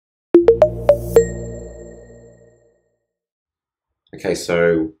Okay,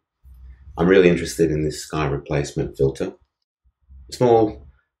 so I'm really interested in this sky replacement filter. Small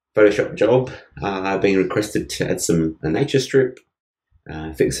Photoshop job. I've been requested to add a nature strip,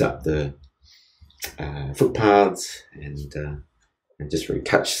 fix up the footpaths, and just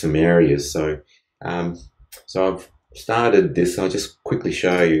retouch some areas. Um, so I've started this. I'll just quickly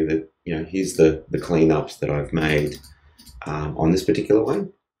show you that here's the cleanups that I've made on this particular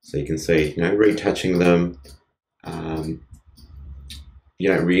one. So you can see retouching them. You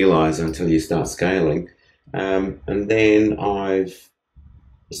don't realize until you start scaling. And then I've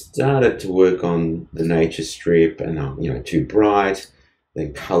started to work on the nature strip, and too bright,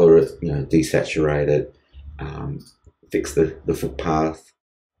 then color it, desaturate it, fix the footpath,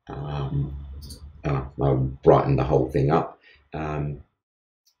 I brightened the whole thing up,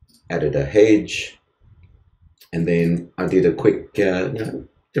 added a hedge, and then I did a quick,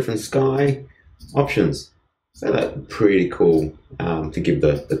 different sky options. So that's pretty cool to give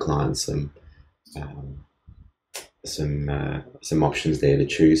the client some options there to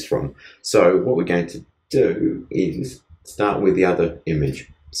choose from. So what we're going to do is start with the other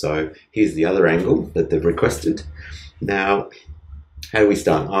image. So here's the other angle that they've requested. Now, how do we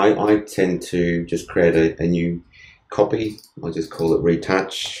start? I tend to just create a new copy. I'll just call it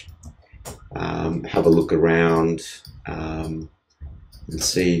Retouch. Have a look around and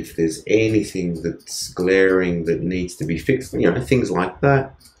see if there's anything that's glaring that needs to be fixed. Things like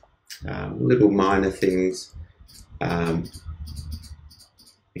that. Little minor things. That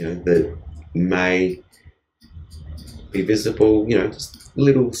may be visible, just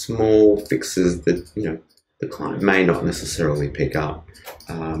little small fixes that, the client may not necessarily pick up.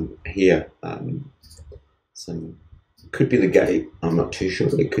 Here, some could be the gate. I'm not too sure.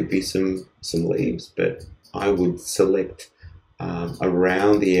 It could be some leaves, but I would select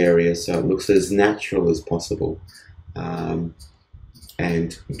around the area so it looks as natural as possible, and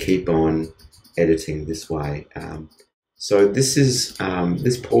keep on editing this way. So this is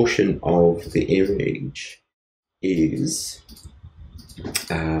this portion of the image is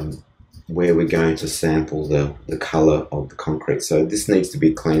where we're going to sample the color of the concrete. So this needs to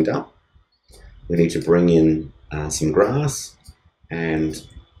be cleaned up. We need to bring in some grass and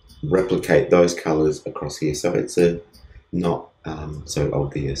replicate those colors across here, so it's not so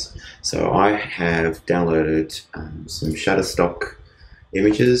obvious. So I have downloaded some Shutterstock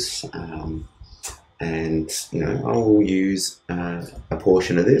images, and I will use a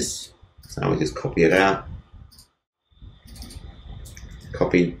portion of this. So I'll just copy it out,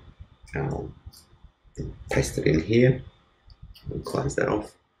 copy, paste it in here, and close that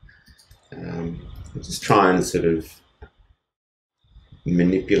off. Just try and sort of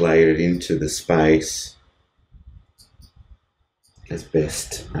manipulate it into the space as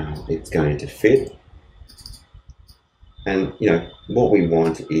best it's going to fit. And what we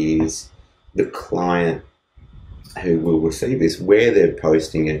want is the client who will receive this, where they're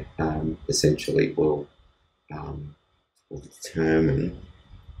posting it, essentially will determine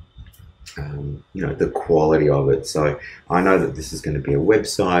the quality of it. So I know that this is going to be a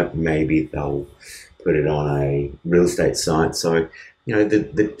website. Maybe they'll put it on a real estate site. So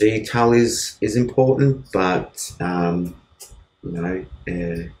the detail is important, but so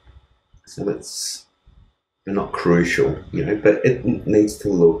it's not crucial, but it needs to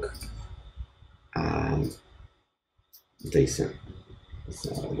look decent. So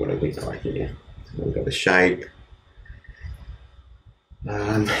what have we got here? So we've got the shape.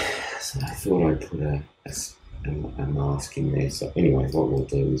 So I thought I'd put a mask in there. So anyway, what we'll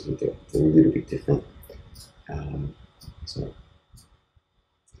do is we'll do it a little bit different. So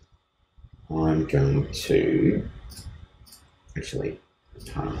I'm going to actually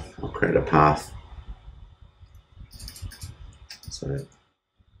path. I'll create a path. So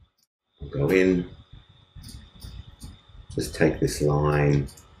I'll go in, just take this line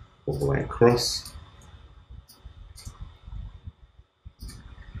all the way across.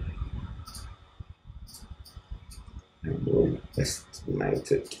 And we'll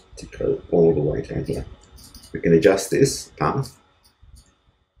estimate it to go all the way down here. We can adjust this path,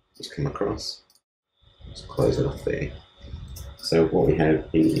 just come across, just close it off there. So what we have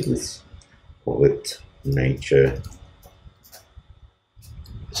is, call it nature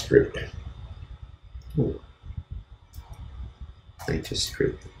strip. Ooh. Nature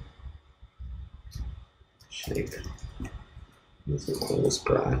strip shape. This will call this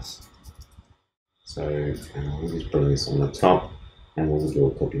grass. So we'll just bring this on the top, and we'll do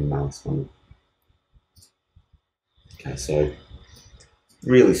a copy mask on it. Okay, so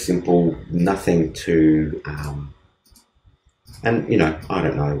really simple, nothing too, and I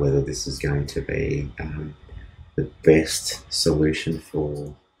don't know whether this is going to be the best solution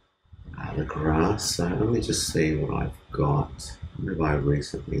for the grass. So let me just see what I've got. What have I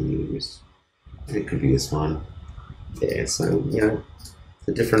recently used? It could be this one. Yeah, so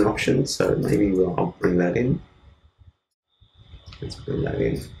the different options. So maybe I'll bring that in. Let's bring that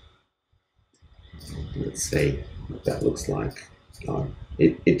in. Let's see what that looks like.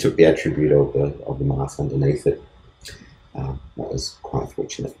 It took the attribute of the mask underneath it. That was quite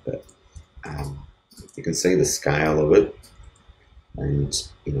fortunate, but you can see the scale of it, and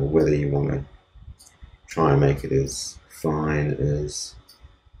whether you want to try and make it as fine as.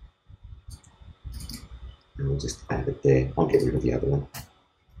 And we'll just add it there. I'll get rid of the other one. I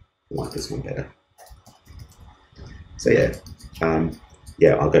like this one better. So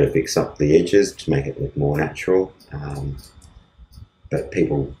yeah, I've got to fix up the edges to make it look more natural. But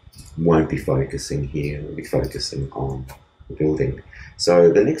people won't be focusing here. They'll be focusing on the building.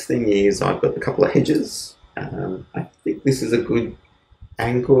 So the next thing is I've got a couple of hedges. I think this is a good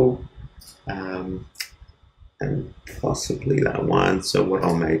angle, and possibly that one. So what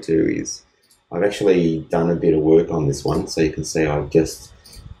I may do is I've actually done a bit of work on this one. So you can see I've just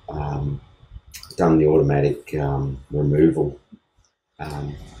done the automatic removal.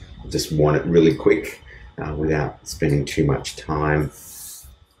 Just want it really quick without spending too much time.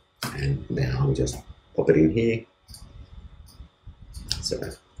 And now I'll just pop it in here. So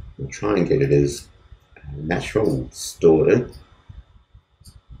I'll try and get it as natural, distorted.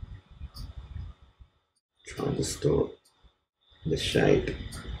 Try and distort the shape.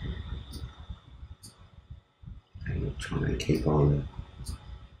 And we'll try and keep on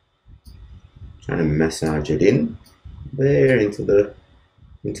trying to massage it in there into the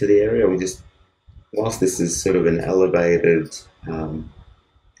area. We just, whilst this is sort of an elevated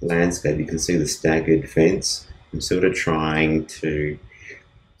landscape, you can see the staggered fence. I'm sort of trying to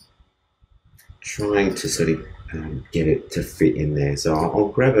sort of get it to fit in there. So I'll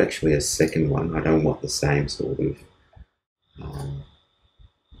grab actually a second one. I don't want the same sort of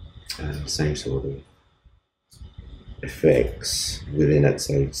effects within it.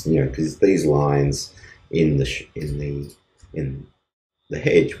 So it's, because these lines in the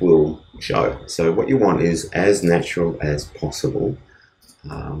hedge will show. So what you want is as natural as possible.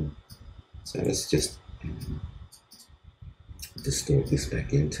 So let's just distort this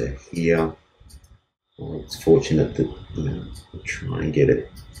back into here. Well, it's fortunate that try and get it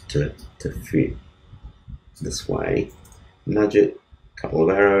to fit this way. Nudge it, a couple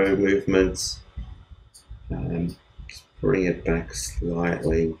of arrow movements, just bring it back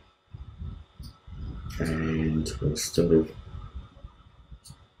slightly, and we'll sort of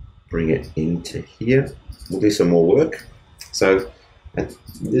bring it into here. We'll do some more work. So at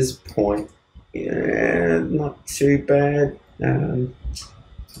this point, not too bad.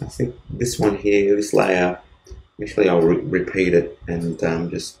 I think this one here, this layer, actually I'll repeat it and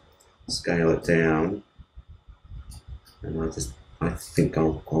just scale it down. And I think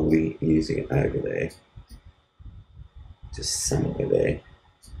I'll be using it over there, just somewhere there.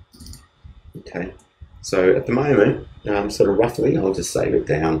 Okay, so at the moment, sort of roughly, I'll just save it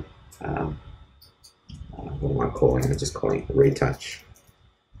down. What am I calling it? I'm just calling it retouch.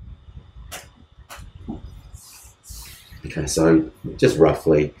 Okay, so just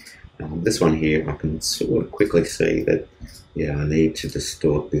roughly, this one here, I can sort of quickly see that, I need to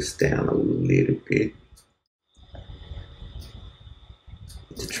distort this down a little bit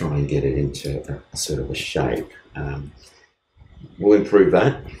to try and get it into a sort of a shape. We'll improve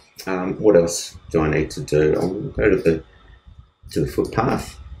that. What else do I need to do? I'll go to the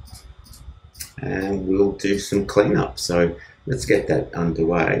footpath and we'll do some cleanup. So let's get that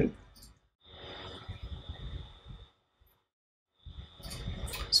underway.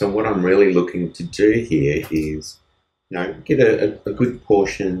 So what I'm really looking to do here is, get a good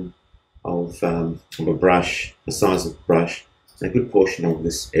portion of a brush, the size of the brush, a good portion of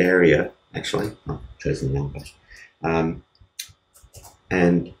this area. Actually, I've chosen the wrong brush.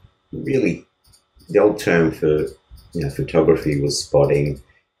 And really, the old term for photography was spotting,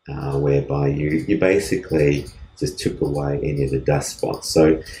 whereby you basically just took away any of the dust spots.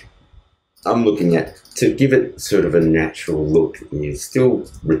 So I'm looking at, to give it sort of a natural look, you still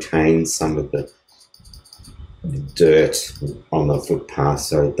retain some of the dirt on the footpath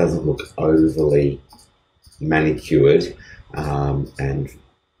so it doesn't look overly manicured. And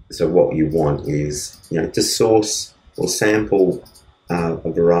so what you want is, to source or sample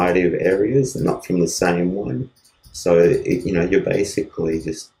a variety of areas, not from the same one. So, you're basically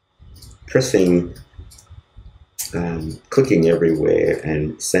just pressing, clicking everywhere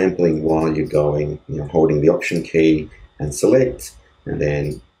and sampling while you're going, holding the option key and select, and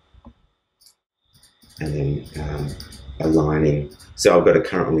then and then aligning. So I've got it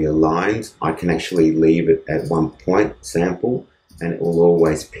currently aligned. I can actually leave it at one point, sample, and it will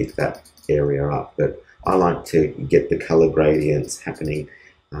always pick that area up. But I like to get the color gradients happening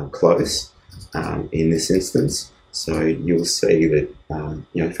close in this instance. So you'll see that,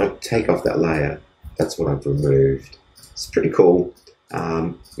 you know, if I take off that layer, that's what I've removed. It's pretty cool,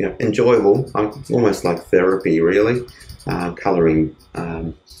 you know, enjoyable. Almost like therapy, really. Coloring,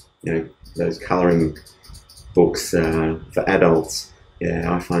 you know, those coloring books for adults.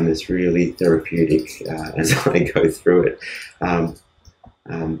 Yeah, I find this really therapeutic as I go through it.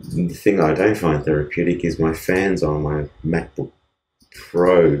 The thing I don't find therapeutic is my fans on my MacBook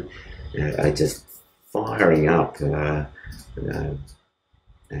Pro are just firing up, and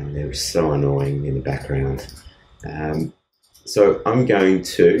they're so annoying in the background. So I'm going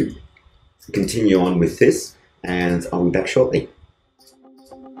to continue on with this, and I'll be back shortly.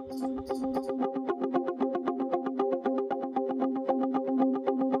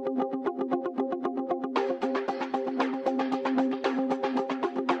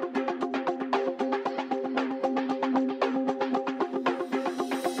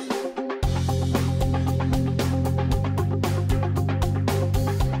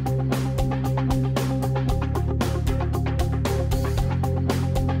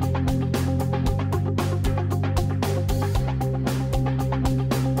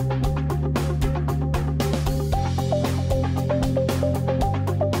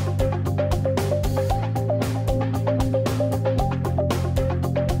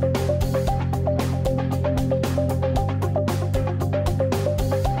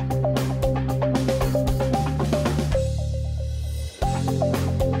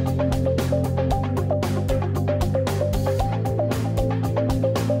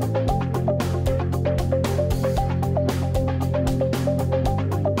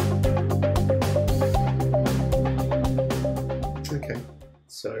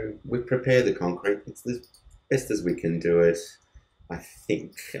 So we've prepared the concrete. It's the best as we can do it, I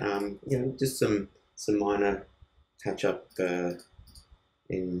think. You know, just some minor touch up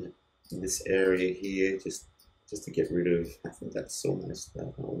in this area here, just to get rid of. I think that's almost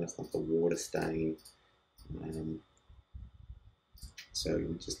like a water stain. So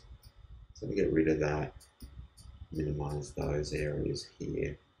we just get rid of that, minimize those areas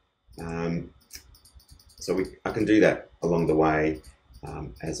here. So I can do that along the way.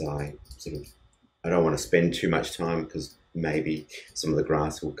 As I don't want to spend too much time because maybe some of the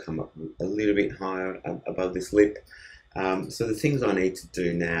grass will come up a little bit higher above this lip. So the things I need to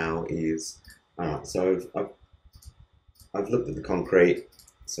do now is, so I've looked at the concrete.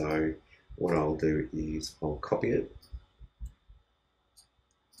 So what I'll do is I'll copy it.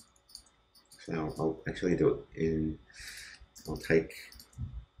 So I'll actually do it in, I'll take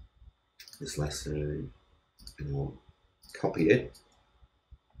this lasso and I'll copy it,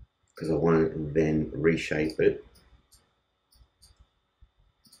 because I want to then reshape it.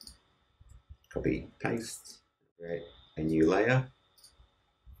 Copy, paste, create a new layer.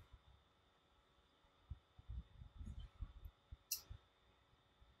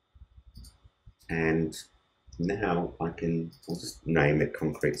 And now I'll just name it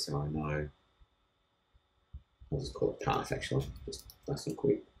concrete so I know. I'll just call it path actually, just nice and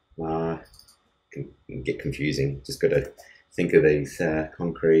quick. Can get confusing, just got to think of these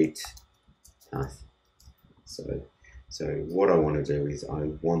concrete path. So what I want to do is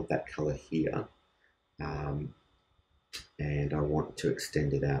I want that color here, and I want to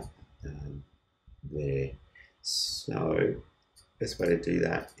extend it out there. So best way to do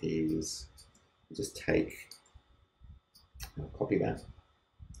that is just take, copy that,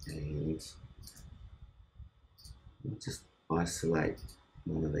 and just isolate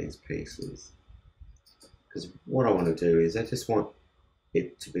one of these pieces. Because what I want to do is I just want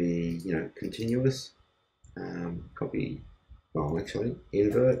it to be, you know, continuous. Copy, well, actually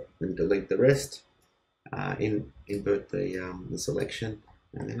invert and delete the rest. Invert the selection,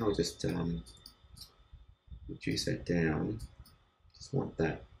 and then I'll just reduce that down. Just want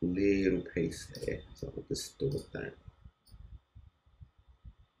that little piece there, so I'll distort that.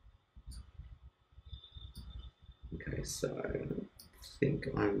 Okay, so I think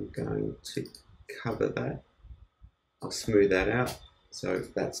I'm going to cover that. I'll smooth that out, so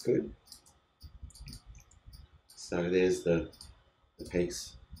that's good. So there's the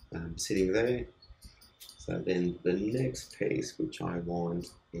piece sitting there. So then the next piece which I want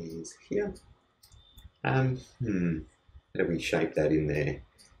is here. How do we shape that in there?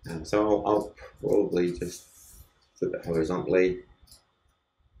 So I'll probably just flip it horizontally.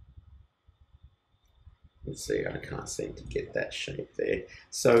 Let's see, I can't seem to get that shape there.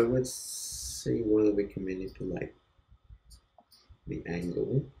 So let's see whether we can manipulate the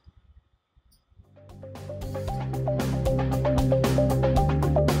angle.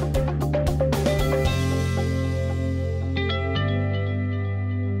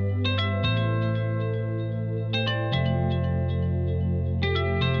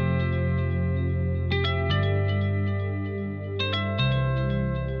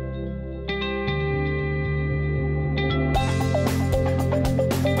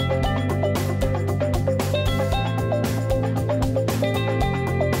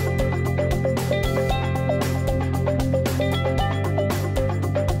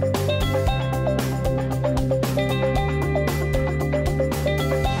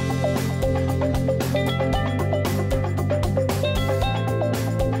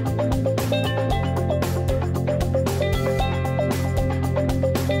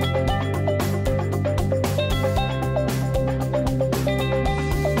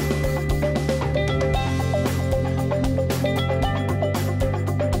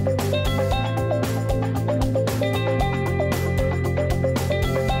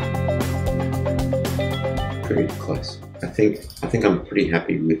 Pretty close. I think I'm pretty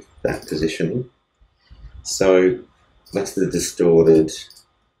happy with that positioning. So that's the distorted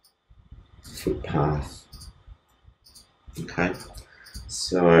footpath. Okay,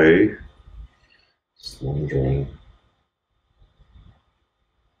 so just wondering.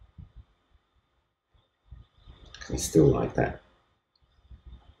 I still like that.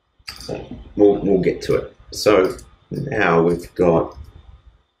 So we'll get to it. So now we've got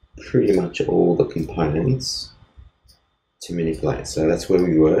pretty much all the components to manipulate. So that's where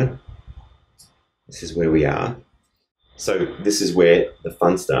we were. This is where we are. So this is where the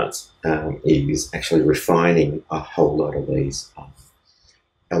fun starts, is actually refining a whole lot of these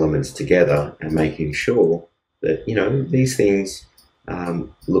elements together and making sure that, you know, these things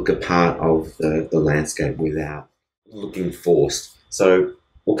look a part of the landscape without looking forced. So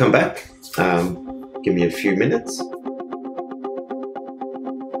we'll come back. Give me a few minutes.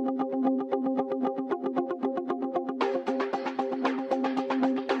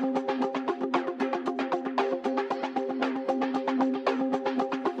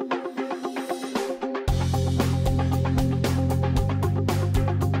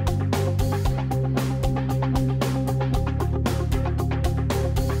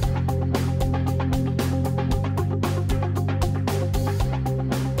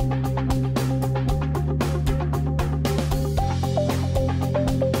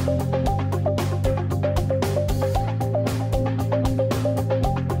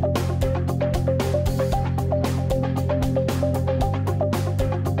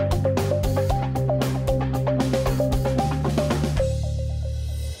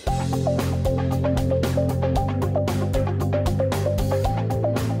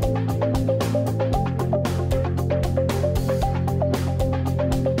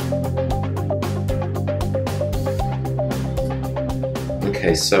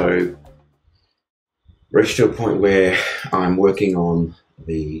 Okay, so reached to a point where I'm working on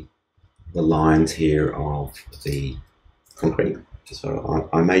the lines here of the concrete. So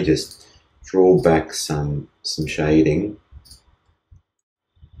I may just draw back some shading.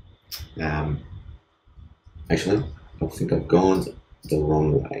 Actually, I think I've gone the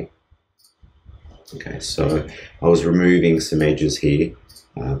wrong way. Okay, so I was removing some edges here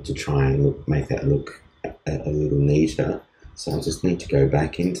to try and make that look a little neater. So I just need to go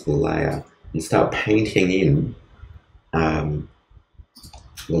back into the layer and start painting in the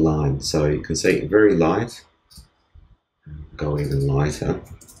line. So you can see very light, go even lighter,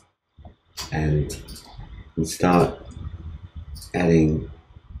 and start adding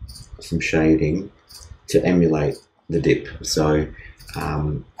some shading to emulate the dip. So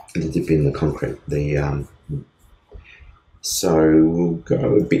the dip in the concrete. So we'll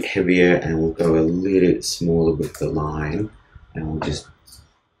go a bit heavier and we'll go a little bit smaller with the line, and we'll just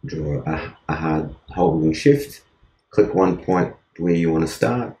draw a hard holding shift, click one point where you want to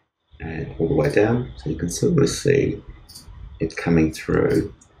start and all the way down, so you can sort of see it coming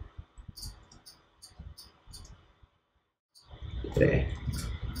through there.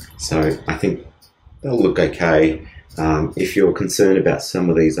 So I think they'll look okay. If you're concerned about some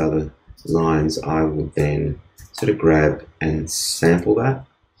of these other lines, I would then sort of grab and sample that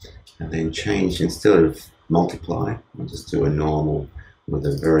and then change, instead of multiply, I'll just do a normal with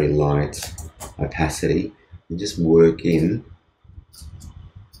a very light opacity and just work in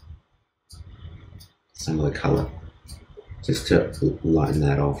some of the color just to lighten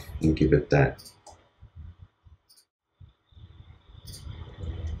that off and give it that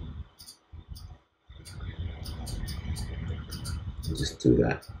just do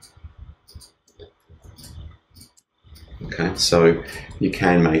that. Okay, so you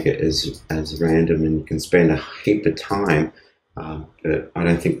can make it as random, and you can spend a heap of time, but I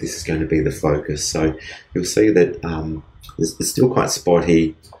don't think this is going to be the focus. So you'll see that it's still quite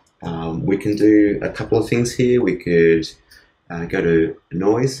spotty. We can do a couple of things here. We could go to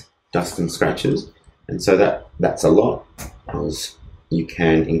noise, dust and scratches, and so that's a lot. Because you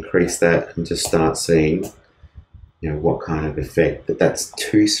can increase that and just start seeing, what kind of effect. But that's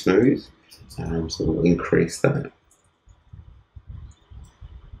too smooth, so we'll increase that.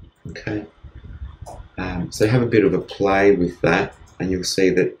 Okay, so have a bit of a play with that, and you'll see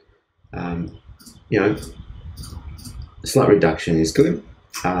that a slight reduction is good.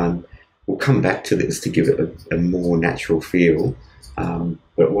 We'll come back to this to give it a more natural feel,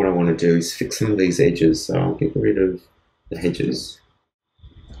 but what I want to do is fix some of these edges. So I'll get rid of the hedges,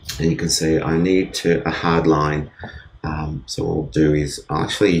 and you can see I need a hard line. So what I'll do is I'll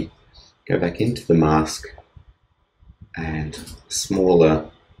actually go back into the mask and smaller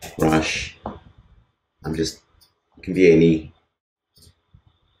brush. It can be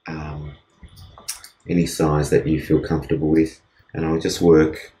any size that you feel comfortable with, and I'll just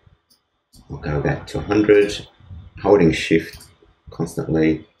work. I'll go back to 100, holding shift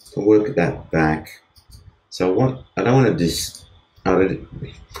constantly to work that back. So I don't want to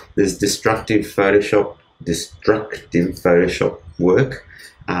there's destructive Photoshop work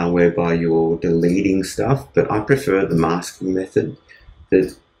whereby you're deleting stuff, but I prefer the masking method.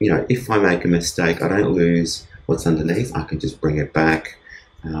 That if I make a mistake, I don't lose what's underneath. I can just bring it back.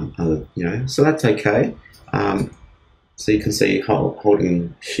 So that's okay. So you can see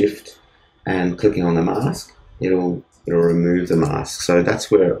holding shift and clicking on the mask, it'll remove the mask. So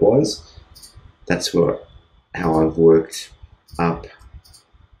that's where it was. That's how I've worked up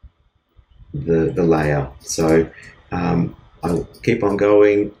the layer. So I'll keep on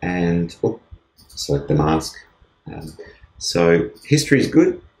going and select the mask. So history is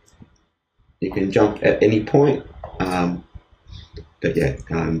good. You can jump at any point, but yeah,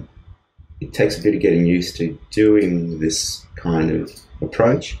 it takes a bit of getting used to doing this kind of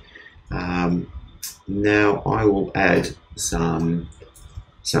approach. Now I will add some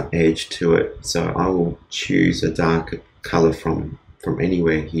edge to it. So I will choose a darker color from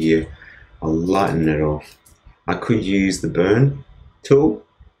anywhere here. I'll lighten it off. I could use the burn tool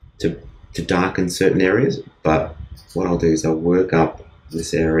to darken certain areas, but what I'll do is I'll work up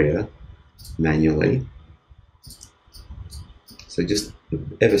this area manually. So just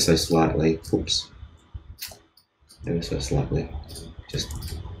ever so slightly, ever so slightly, just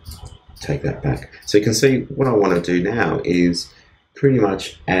take that back. So you can see what I want to do now is pretty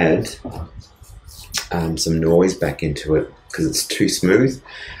much add some noise back into it because it's too smooth.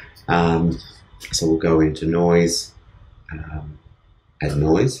 So we'll go into noise, add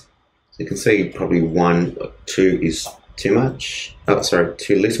noise. So you can see probably 1 or 2 is too much. Oh, sorry,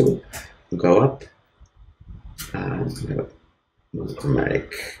 too little. We'll go up.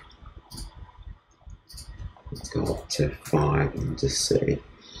 Monochromatic. Let's go up to 5 and just see.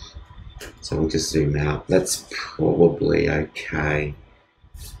 So we'll just zoom out. That's probably okay.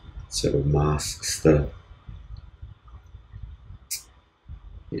 Sort of masks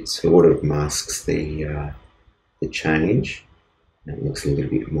it sort of masks the change, and it looks a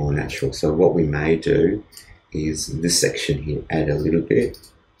little bit more natural. So what we may do is this section here, add a little bit.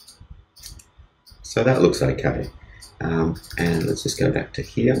 So that looks okay. And let's just go back to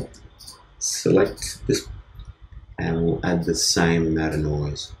here, select this, and we'll add the same amount of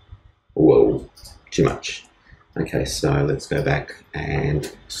noise. Whoa, too much. Okay, so let's go back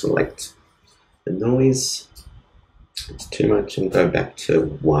and select the noise. It's too much, and go back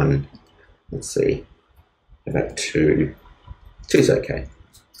to 1. Let's see, go back to 2 is okay.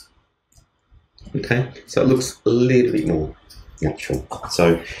 Okay, so it looks a little bit more natural.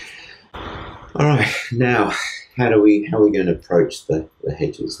 So, all right, now how are we going to approach the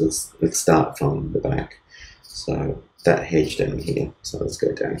hedges? Let's start from the back. So that hedge down here. So let's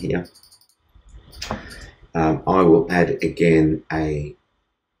go down here. I will add again a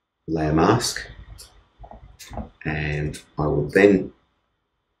layer mask, and I will then,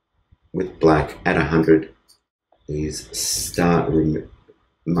 with black at 100, is start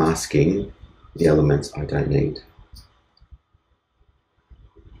masking the elements I don't need.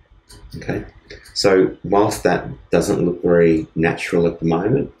 Okay, so whilst that doesn't look very natural at the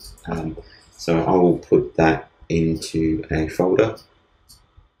moment, so I will put that into a folder,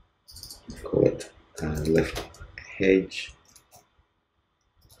 call it left hedge.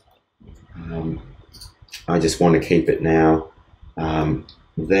 I just want to keep it now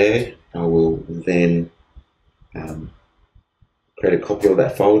there. I will then create a copy of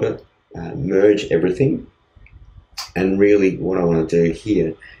that folder, merge everything, And really what I want to do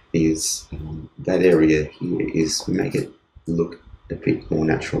here is that area here is make it look a bit more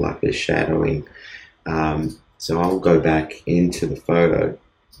natural, like there's shadowing. So I'll go back into the photo,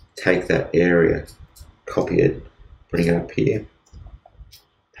 take that area, copy it, bring it up here,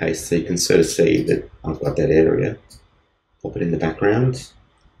 paste, so you can sort of see that I've got that area, pop it in the background.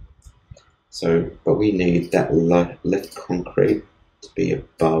 So, but we need that left concrete to be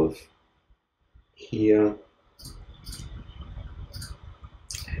above here,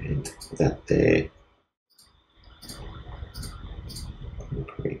 and that there,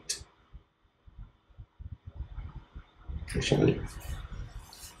 concrete.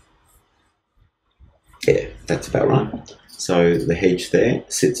 Yeah, that's about right. So the hedge there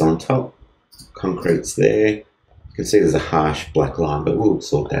sits on top, concrete's there. You can see there's a harsh black line, but we'll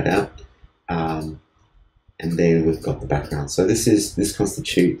sort that out. And then we've got the background. So this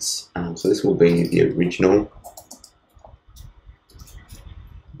constitutes, so this will be the original.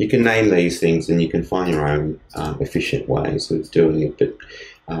 You can name these things and you can find your own efficient ways of doing it. But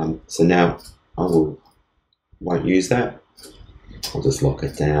so now I won't use that. I'll just lock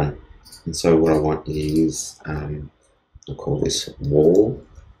it down. And so what I want is, I'll call this wall.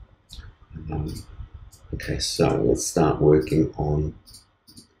 Okay, so let's start working on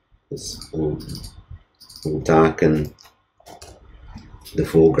this. We'll darken the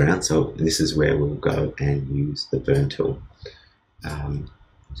foreground. So this is where we'll go and use the burn tool.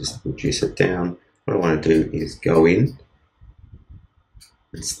 Just reduce it down. What I want to do is go in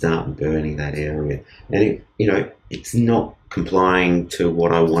and start burning that area. And it's not complying to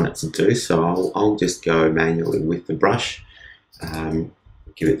what I want it to do, so I'll just go manually with the brush.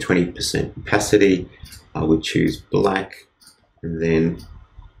 Give it 20% opacity. I would choose black, and then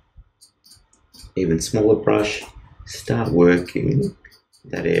even smaller brush. Start working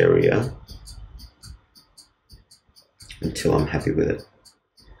that area until I'm happy with it.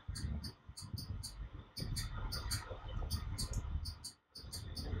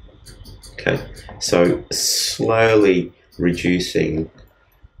 Okay, so slowly reducing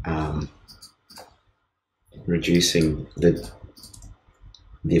the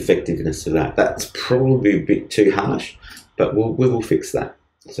effectiveness of that. That's probably a bit too harsh, but we will fix that.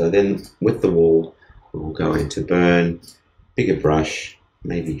 So then with the wall, we'll go into burn, bigger brush,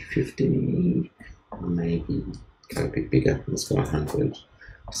 maybe 50, maybe go a bit bigger. Let's go 100,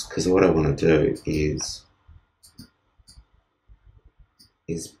 because what I want to do is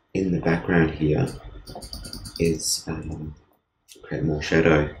in the background here is create more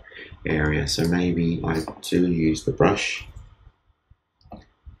shadow area. So maybe I do use the brush.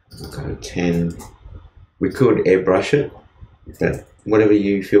 I'll go 10. We could airbrush it, but whatever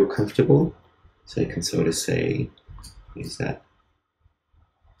you feel comfortable. So you can sort of see, is that.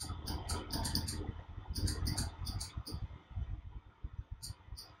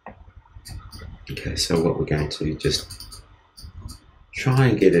 Okay, so what we're going to just try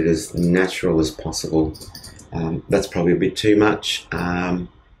and get it as natural as possible. That's probably a bit too much. And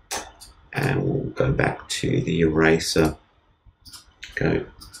we'll go back to the eraser. Go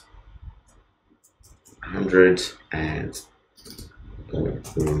 100 and go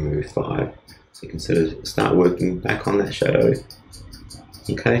remove 5. So you can sort of start working back on that shadow.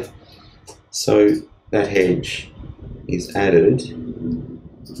 Okay, so that hedge is added,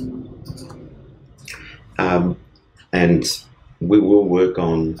 and we will work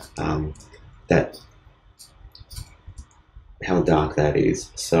on that, how dark that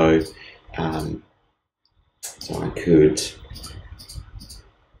is. So so I could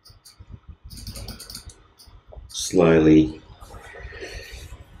slowly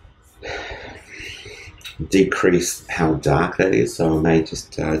decrease how dark that is. So I may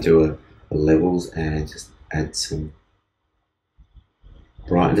just do a levels and just add some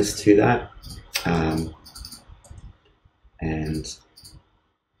brightness to that, and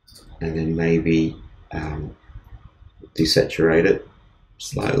then maybe desaturate it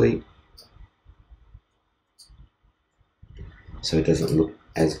slightly so it doesn't look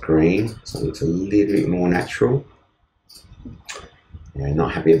as green, so it looks a little bit more natural. Yeah,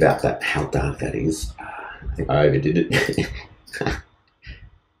 not happy about that, how dark that is. I think I overdid it.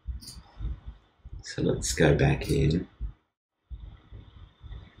 So let's go back in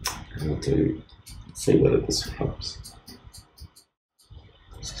and we'll see whether this helps.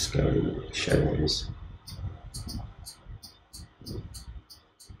 Let's just go to shadows.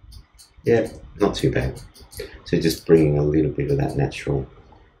 Yeah, not too bad. So just bringing a little bit of that natural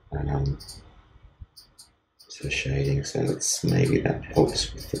sort of shading. So let's, maybe that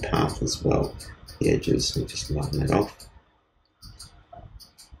helps with the path as well. The edges, so just lighten that off.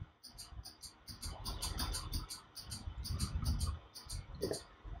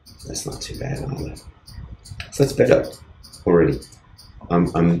 That's not too bad either. So that's better already.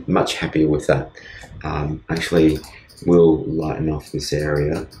 I'm much happier with that. Actually, we'll lighten off this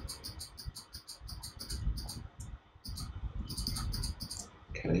area.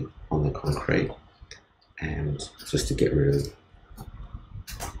 Okay, on the concrete, and just to get rid of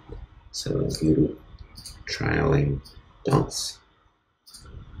some of those little trailing dots.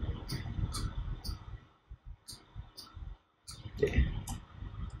 Yeah.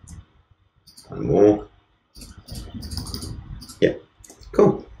 One more. Yeah,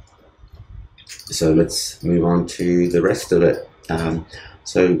 cool. So let's move on to the rest of it.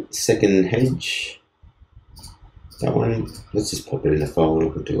 So second hedge, that one, let's just pop it in a folder.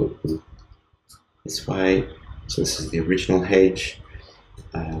 We'll do it this way. So this is the original hedge.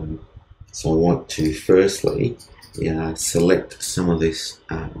 So I want to firstly select some of this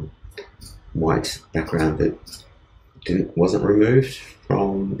white background that wasn't removed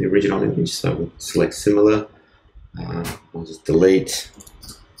from the original image. So we'll select similar. I'll just delete.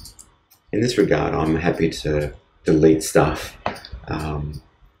 In this regard, I'm happy to delete stuff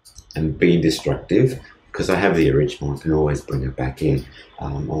and be destructive, because I have the original. I can always bring it back in.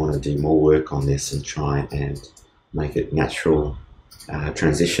 I want to do more work on this and try and make it natural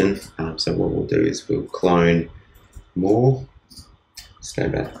transition. So what we'll do is we'll clone more. Let's go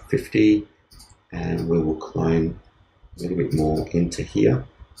about 50, and we will clone a little bit more into here.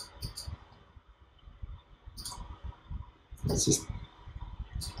 Let's just,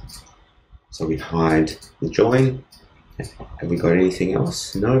 so we hide the join. Have we got anything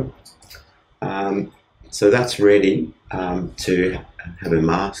else? No. So that's ready to have a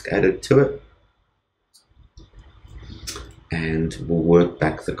mask added to it. And we'll work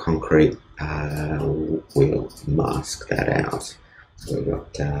back the concrete. We'll mask that out. So we've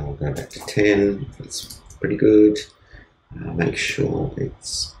got, we'll go back to 10. That's pretty good. Make sure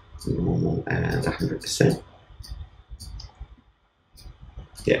it's normal and 100%.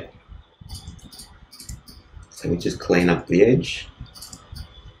 Yeah. So we just clean up the edge.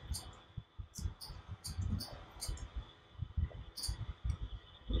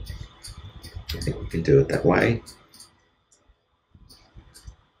 I think we can do it that way.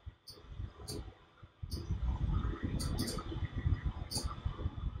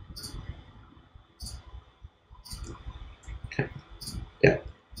 Okay. Yeah,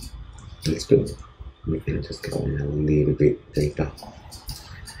 that's good. We can just go in a little bit deeper.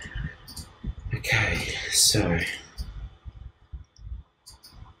 Okay, so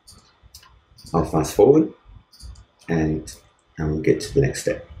I'll fast forward and we'll get to the next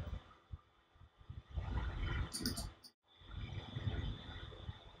step.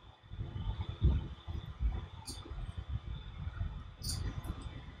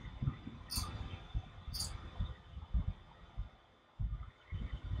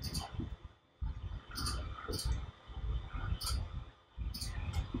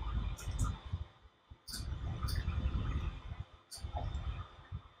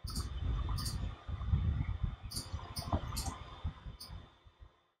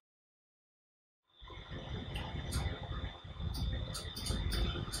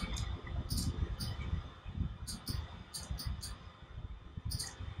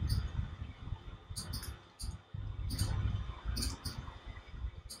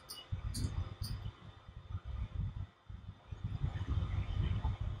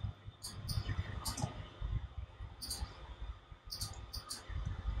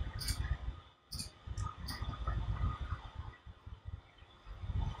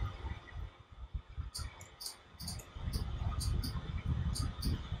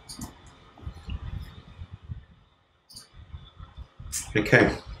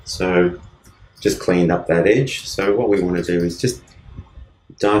 Okay, so just cleaned up that edge. So what we want to do is just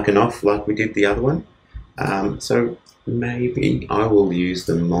darken off like we did the other one. So maybe I will use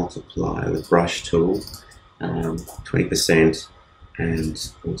the multiplier, the brush tool, 20%,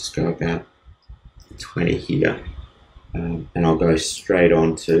 and we'll just go about 20 here. And I'll go straight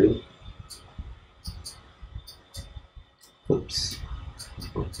on to, oops,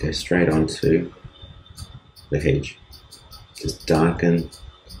 I'll go straight on to the hedge. Just darken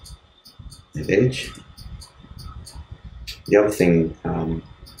the edge. The other thing,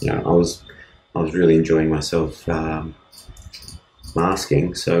 you know, I was really enjoying myself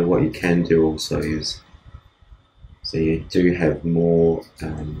masking. So what you can do also is, so you do have more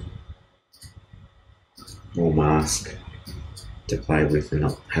mask to play with and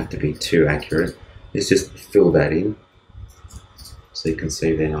not have to be too accurate. Is just fill that in. So you can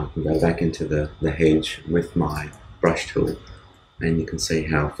see then I can go back into the hedge with my brush tool, and you can see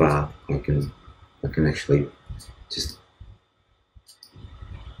how far I can actually just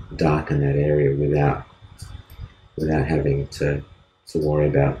darken that area without having to worry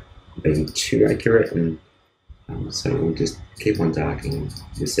about being too accurate. And so we'll just keep on darkening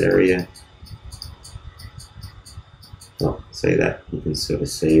this area. Well, see that? You can sort of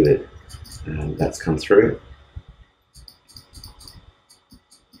see that that's come through.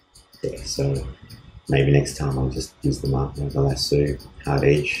 Yeah, so maybe next time I'll just use the lasso hard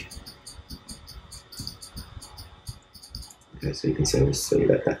edge. Okay, so you can sort of see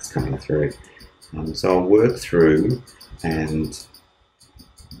that that's coming through. So I'll work through and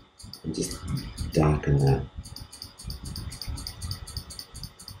just darken that.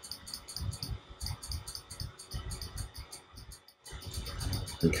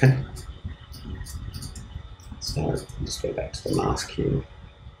 Okay, so I'll just go back to the mask here.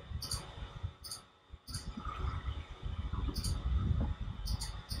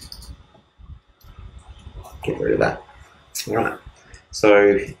 Get rid of that. All right,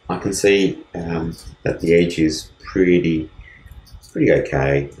 so I can see that the edge is pretty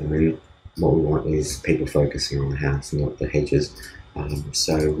okay. I mean, what we want is people focusing on the house and not the hedges.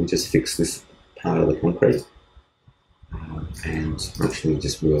 So we'll just fix this part of the concrete. And actually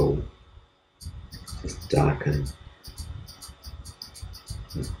just will just darken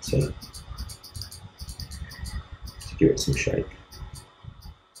to give it some shape.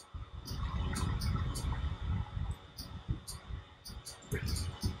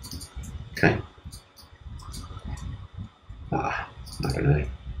 Okay. I don't know.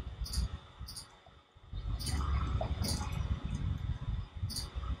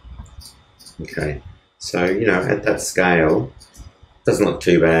 Okay. So, you know, at that scale, doesn't look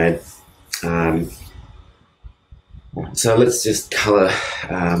too bad. So let's just colour,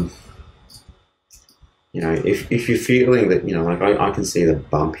 you know, if you're feeling that, you know, like I can see the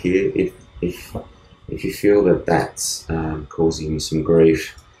bump here, if you feel that that's causing you some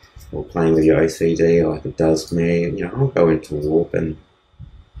grief or playing with your OCD like it does me, you know, I'll go into warp and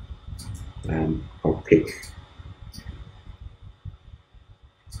I'll pick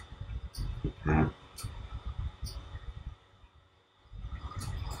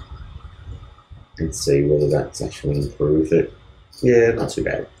and see whether that's actually improved it. Yeah, not too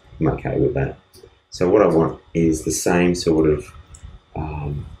bad. I'm okay with that. So what I want is the same sort of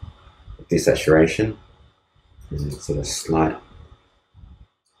desaturation and sort of slight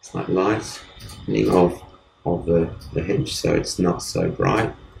lightening of the hedge, so it's not so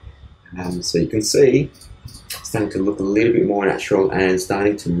bright. So you can see it's starting to look a little bit more natural and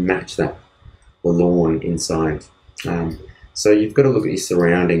starting to match the lawn inside. So you've got to look at your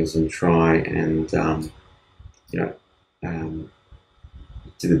surroundings and try and you know,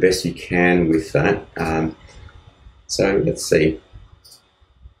 do the best you can with that. So let's see,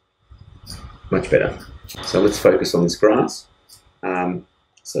 much better. So let's focus on this grass.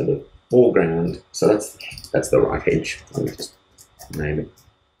 So the foreground, so that's the right hedge. Let me just name it.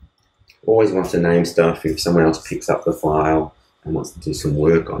 Always want to name stuff. If someone else picks up the file and wants to do some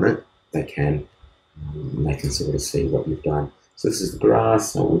work on it, they can. They can sort of see what you've done. So this is the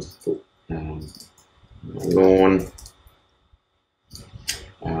grass. I will just put lawn.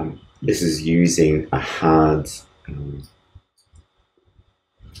 This is using a hard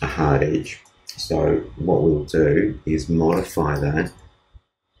edge. So what we'll do is modify that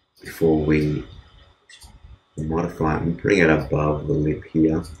before we modify it and bring it above the lip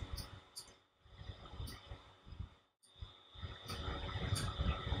here.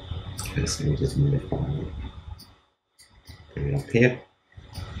 Okay, so we'll just modify it. Bring it up here.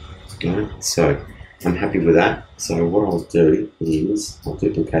 Alright, so I'm happy with that. So what I'll do is I'll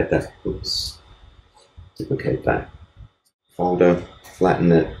duplicate that. Oops. Duplicate that folder,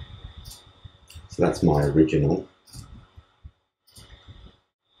 flatten it. So that's my original.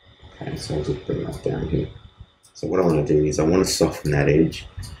 Okay, so I'll just bring that down here. So what I want to do is I want to soften that edge.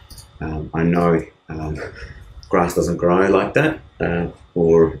 I know grass doesn't grow like that,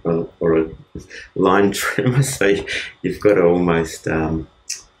 or a line trimmer, so you've got to almost, so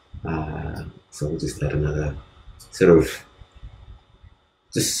we'll just add another sort of,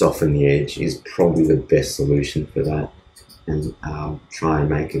 just soften the edge is probably the best solution for that, and try and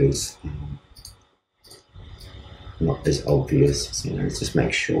make it as not as obvious. So, you know, let's just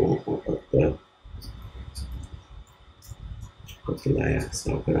make sure I've got the layer.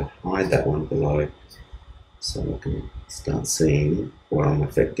 So I've got to hide that one below so I can start seeing what I'm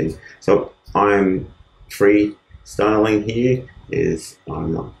affecting. So I'm freestyling here.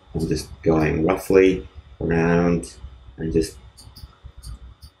 I'm just going roughly around and just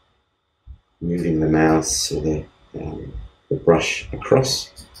moving the mouse or the brush across.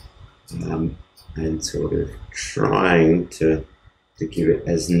 And sort of trying to to give it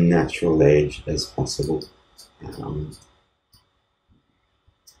as natural edge as possible.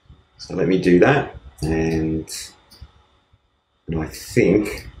 So let me do that, and I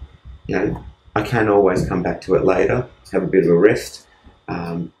think, you know, I can always come back to it later, have a bit of a rest,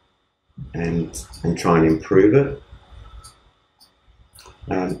 and try and improve it.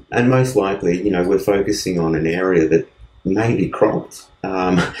 And most likely, you know, we're focusing on an area that may be cropped.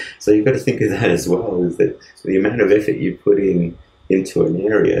 So you've got to think of that as well, is that the amount of effort you put into an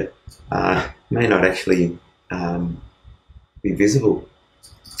area may not actually be visible.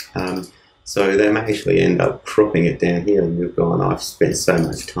 So they may actually end up cropping it down here, and you've gone, I've spent so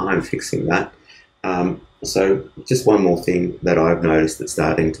much time fixing that. So just one more thing that I've noticed that's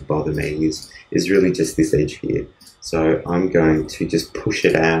starting to bother me is really just this edge here. So I'm going to just push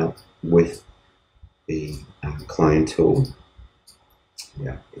it out with the clone tool.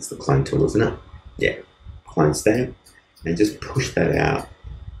 Yeah, it's the clone tool, isn't it? Yeah, clone stamp, and just push that out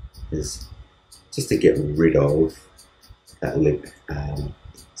just to get rid of that lip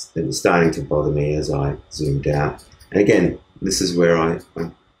that was starting to bother me as I zoomed out. And again, this is where I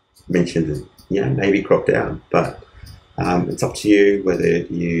mentioned that, you know, maybe cropped out, but it's up to you whether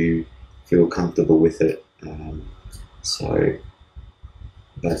you feel comfortable with it. So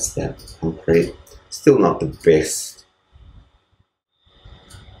that's that concrete. Still not the best,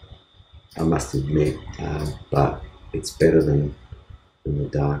 I must admit, but it's better than the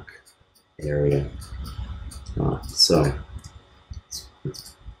dark area. Right, so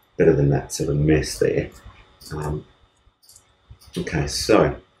it's better than that sort of mess there. Okay,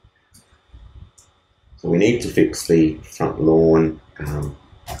 so we need to fix the front lawn.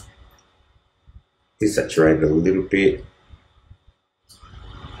 Desaturate it a little bit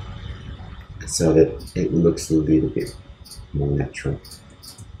so that it looks a little bit more natural.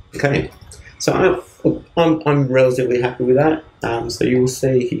 Okay, so I'm relatively happy with that. So you will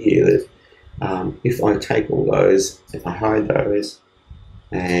see here that if I take all those, if I hide those,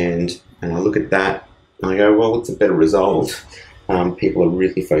 and I look at that, I go, well, it's a better result. People are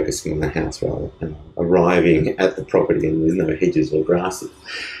really focusing on the house rather than arriving at the property and there's no hedges or grasses.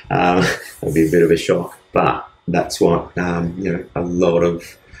 That'll be a bit of a shock, but that's what you know, a lot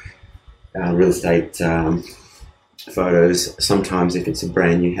of real estate photos, sometimes if it's a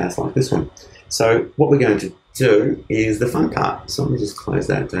brand new house like this one. So what we're going to do is the fun part. So let me just close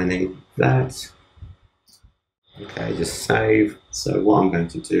that, don't need that. Okay, just save. So what I'm going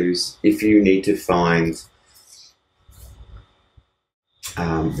to do is, if you need to find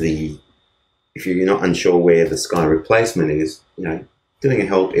if you're not unsure where the sky replacement is, you know, doing a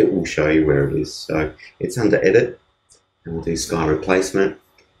help, it will show you where it is. So it's under edit, and we'll do sky replacement.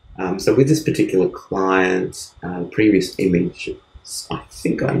 So with this particular client, previous image, I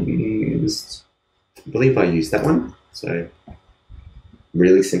think I believe I used that one. So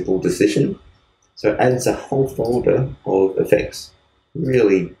really simple decision. So it adds a whole folder of effects.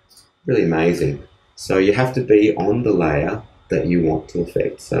 Really, really amazing. So you have to be on the layer that you want to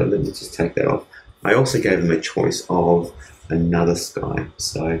affect. So let me just take that off. I also gave them a choice of another sky.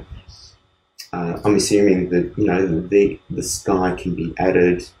 So I'm assuming that, you know, the sky can be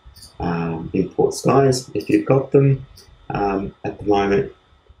added, import skies if you've got them. At the moment,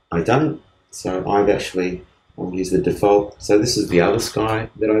 I don't. So I'll use the default. So this is the other sky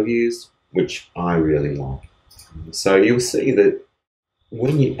that I've used, which I really like. So you'll see that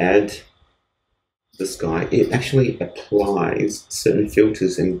when you add the sky, it actually applies certain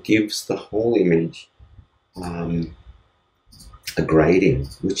filters and gives the whole image a grading,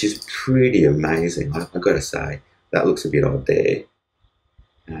 which is pretty amazing. I've got to say, that looks a bit odd there,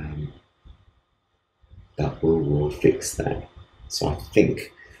 but we'll fix that. So I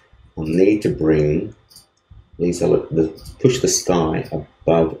think I'll need to bring these, push the sky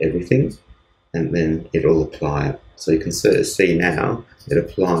above everything, and then it'll apply it. So you can sort of see now it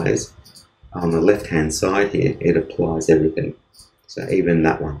applies on the left hand side here, it applies everything. So even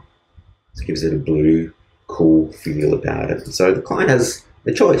that one, it gives it a blue, cool feel about it. So the client has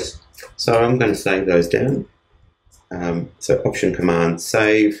a choice. So I'm going to save those down. So Option Command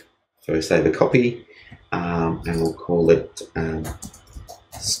Save. So save a copy, and we'll call it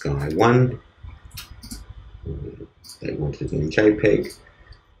Sky 1. They want it in JPEG.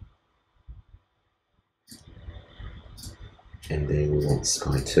 And then we want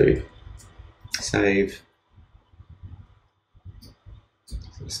Sky 2. Save.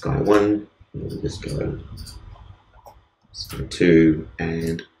 So Sky 1, we'll just go Sky 2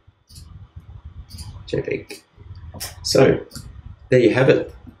 and JPEG. So there you have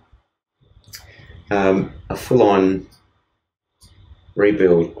it. A full-on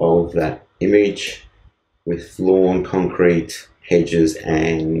rebuild of that image with lawn, concrete, hedges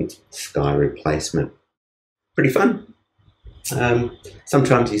and sky replacement. Pretty fun.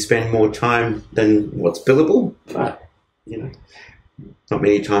 Sometimes you spend more time than what's billable, but you know, not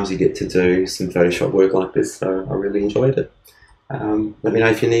many times you get to do some Photoshop work like this, so I really enjoyed it. Let me know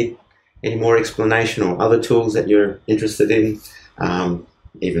if you need any more explanation or other tools that you're interested in.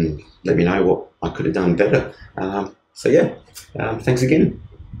 Even let me know what I could have done better. So yeah, thanks again.